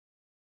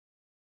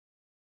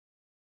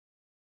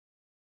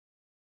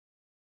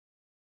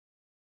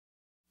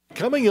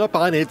Coming up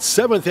on its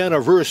 7th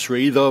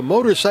anniversary, the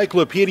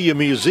Motorcyclepedia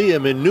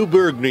Museum in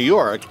Newburgh, New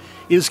York,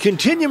 is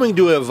continuing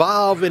to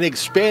evolve and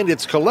expand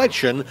its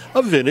collection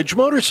of vintage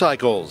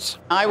motorcycles.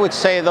 I would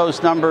say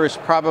those numbers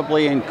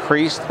probably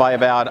increased by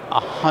about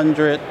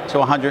 100 to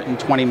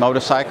 120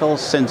 motorcycles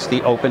since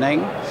the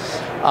opening.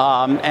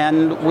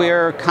 And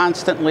we're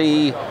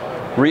constantly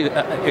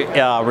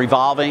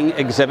revolving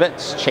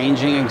exhibits,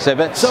 changing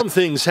exhibits. Some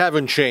things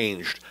haven't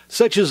changed,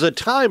 such as a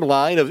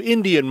timeline of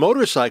Indian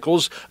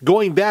motorcycles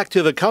going back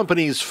to the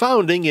company's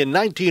founding in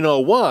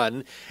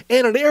 1901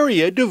 and an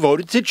area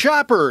devoted to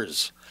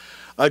choppers.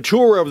 A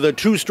tour of the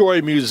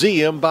two-story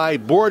museum by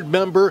board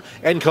member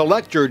and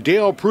collector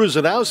Dale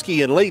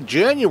Prusinowski in late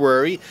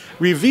January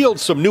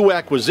revealed some new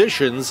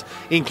acquisitions,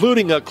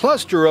 including a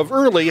cluster of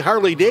early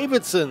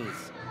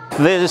Harley-Davidsons.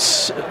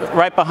 This,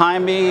 right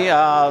behind me,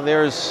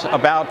 there's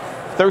about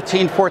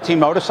 13, 14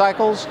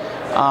 motorcycles.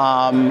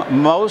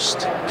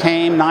 Most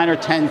came, 9 or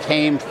 10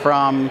 came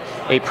from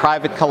a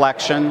private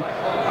collection,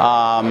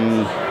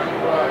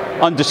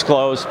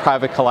 undisclosed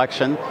private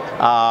collection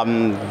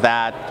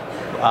that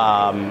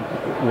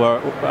were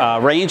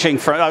ranging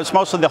from, it was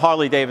mostly the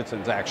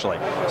Harley-Davidsons actually.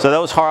 So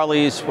those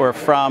Harleys were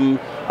from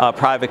a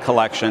private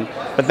collection.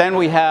 But then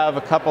we have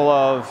a couple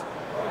of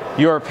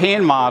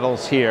European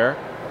models here,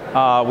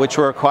 which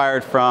were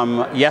acquired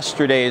from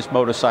yesterday's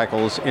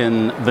motorcycles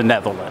in the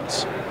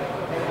Netherlands.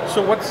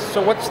 So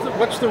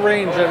what's the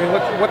range? I mean,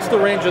 what's the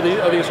range of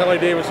these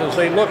Harley-Davidsons?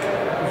 They look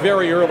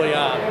very early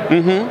on.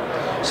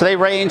 Mm-hmm. So they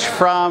range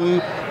from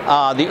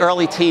the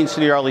early teens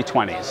to the early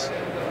 20s.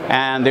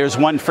 And there's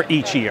one for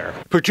each year.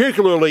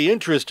 Particularly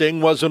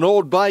interesting was an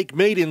old bike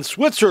made in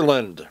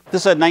Switzerland.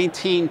 This is a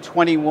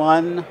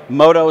 1921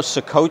 Moto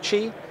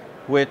Sokochi,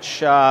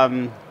 which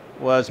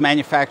was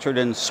manufactured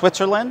in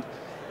Switzerland.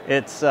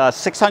 It's a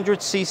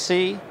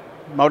 600cc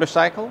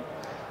motorcycle.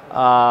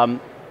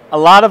 A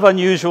lot of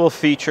unusual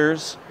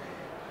features.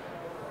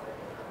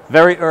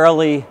 Very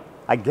early,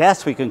 I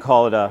guess we can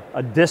call it a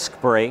disc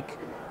brake,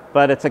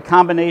 but it's a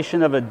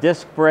combination of a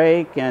disc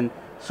brake and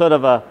sort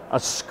of a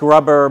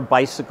scrubber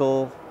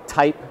bicycle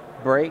type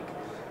brake.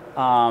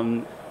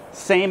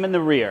 Same in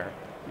the rear.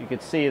 You can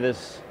see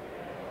this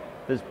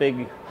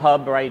big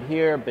hub right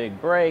here, big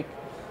brake.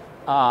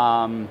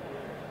 Hand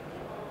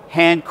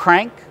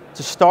crank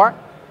to start.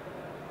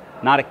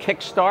 Not a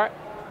kick start,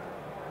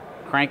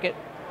 crank it.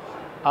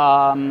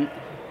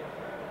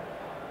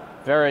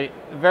 Very,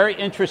 very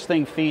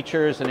interesting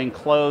features, an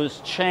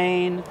enclosed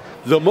chain.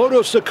 The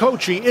Moto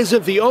Sokochi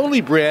isn't the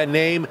only brand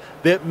name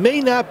that may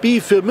not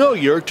be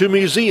familiar to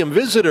museum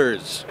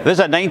visitors. There's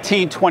a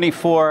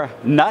 1924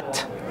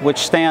 Nut, which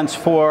stands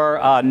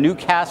for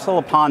Newcastle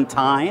upon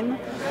Tyne.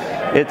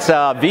 It's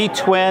a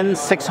V-twin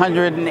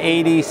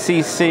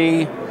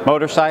 680cc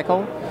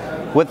motorcycle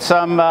with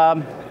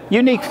some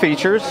unique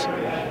features.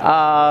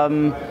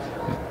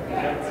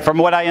 From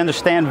what I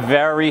understand,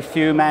 very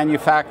few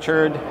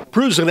manufactured.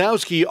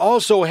 Prusinowski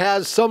also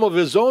has some of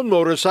his own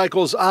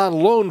motorcycles on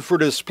loan for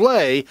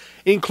display,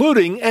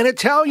 including an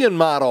Italian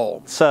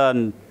model. It's a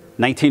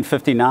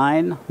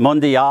 1959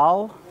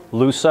 Mondial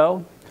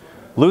Lusso.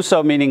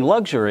 Lusso meaning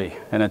luxury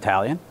in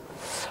Italian.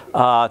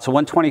 It's a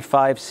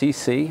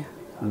 125cc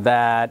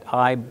that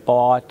I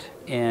bought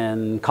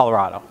in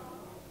Colorado.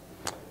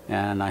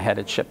 And I had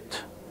it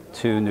shipped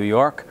to New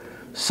York.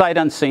 Sight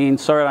unseen,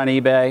 saw it on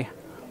eBay.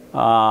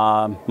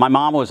 My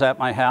mom was at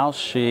my house.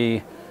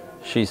 She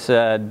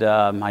said,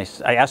 I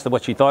asked her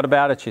what she thought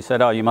about it. She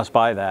said, "Oh, you must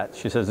buy that."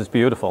 She says, "It's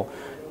beautiful."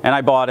 And I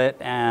bought it,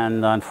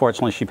 and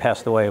unfortunately she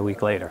passed away a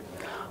week later.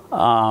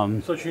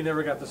 So she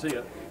never got to see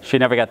it? She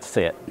never got to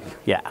see it,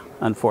 yeah,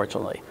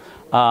 unfortunately.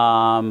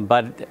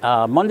 But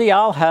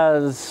Mondial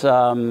has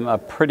a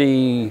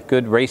pretty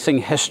good racing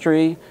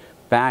history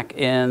back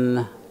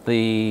in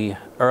the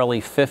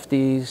early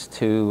 50s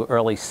to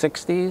early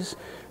 60s.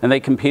 And they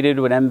competed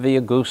with MV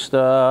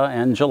Agusta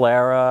and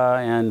Gilera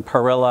and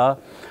Parilla.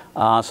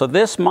 So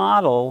this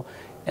model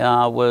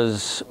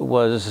was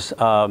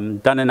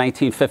done in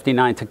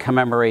 1959 to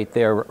commemorate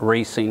their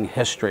racing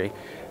history.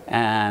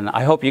 And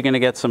I hope you're going to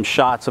get some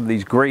shots of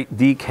these great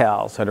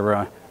decals that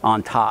are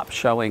on top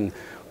showing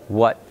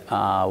what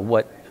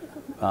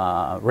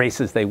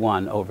races they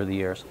won over the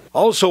years.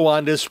 Also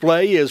on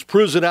display is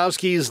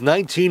Prusinowski's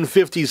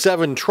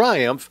 1957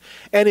 Triumph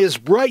and his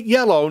bright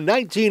yellow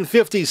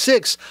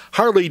 1956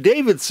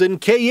 Harley-Davidson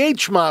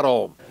KH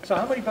model. So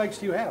how many bikes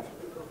do you have?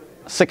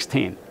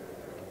 16.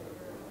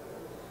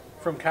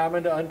 From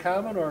common to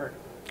uncommon, or?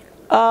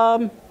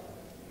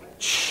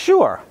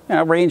 Sure. You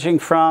know, ranging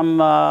from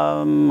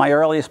my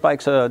earliest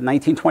bikes, a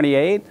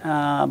 1928,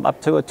 up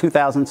to a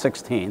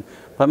 2016.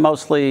 But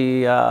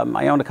mostly,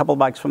 I owned a couple of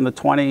bikes from the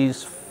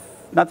 20s,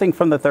 nothing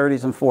from the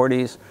 30s and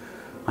 40s.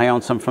 I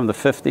owned some from the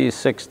 50s,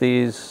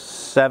 60s,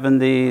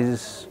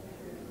 70s,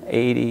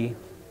 80.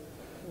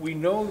 We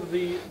know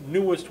the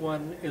newest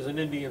one is an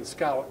Indian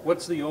Scout.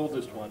 What's the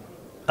oldest one?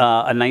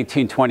 A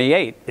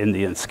 1928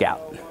 Indian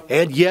Scout.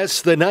 And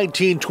yes, the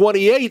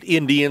 1928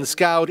 Indian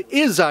Scout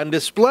is on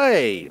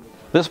display.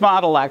 This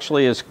model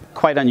actually is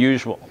quite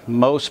unusual.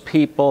 Most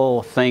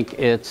people think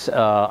it's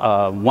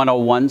a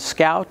 101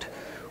 Scout,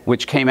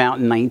 which came out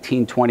in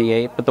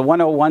 1928, but the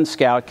 101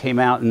 Scout came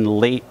out in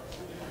late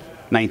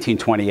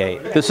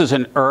 1928. This is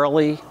an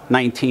early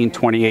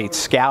 1928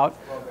 Scout,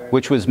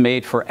 which was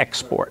made for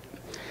export.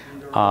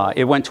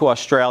 It went to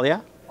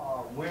Australia,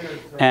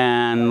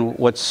 and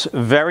what's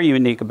very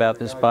unique about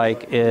this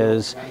bike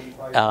is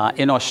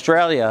in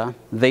Australia,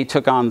 they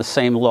took on the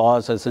same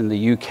laws as in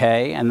the UK,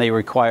 and they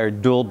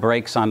required dual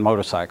brakes on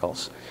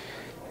motorcycles.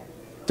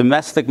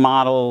 Domestic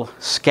model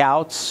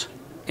Scouts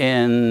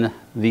in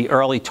the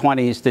early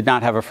 20s did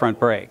not have a front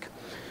brake.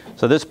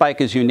 So this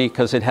bike is unique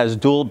because it has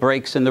dual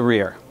brakes in the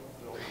rear.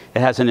 It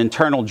has an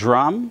internal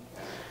drum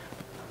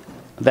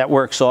that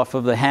works off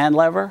of the hand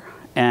lever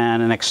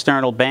and an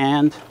external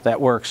band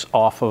that works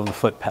off of the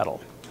foot pedal.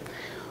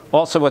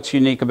 Also, what's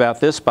unique about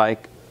this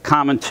bike,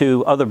 common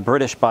to other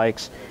British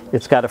bikes,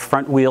 it's got a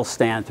front wheel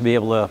stand to be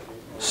able to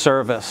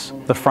service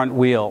the front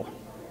wheel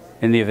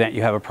in the event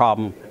you have a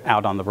problem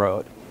out on the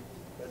road.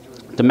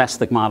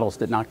 Domestic models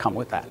did not come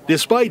with that.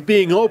 Despite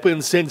being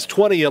open since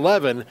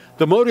 2011,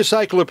 the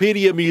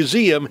Motorcyclepedia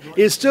Museum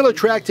is still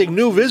attracting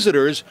new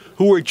visitors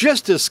who are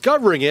just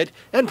discovering it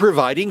and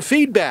providing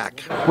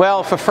feedback.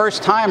 Well, for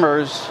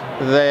first-timers,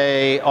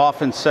 they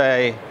often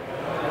say,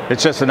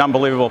 it's just an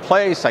unbelievable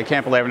place. I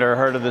can't believe I've never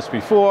heard of this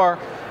before.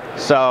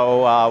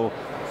 So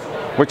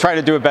we're trying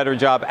to do a better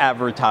job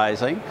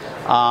advertising.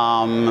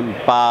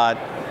 But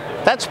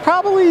that's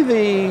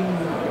probably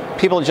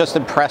people are just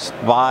impressed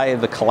by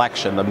the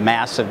collection, the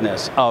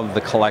massiveness of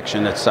the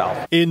collection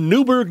itself. In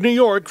Newburgh, New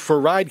York, for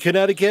Ride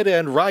Connecticut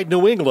and Ride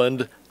New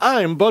England,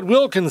 I'm Bud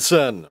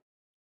Wilkinson.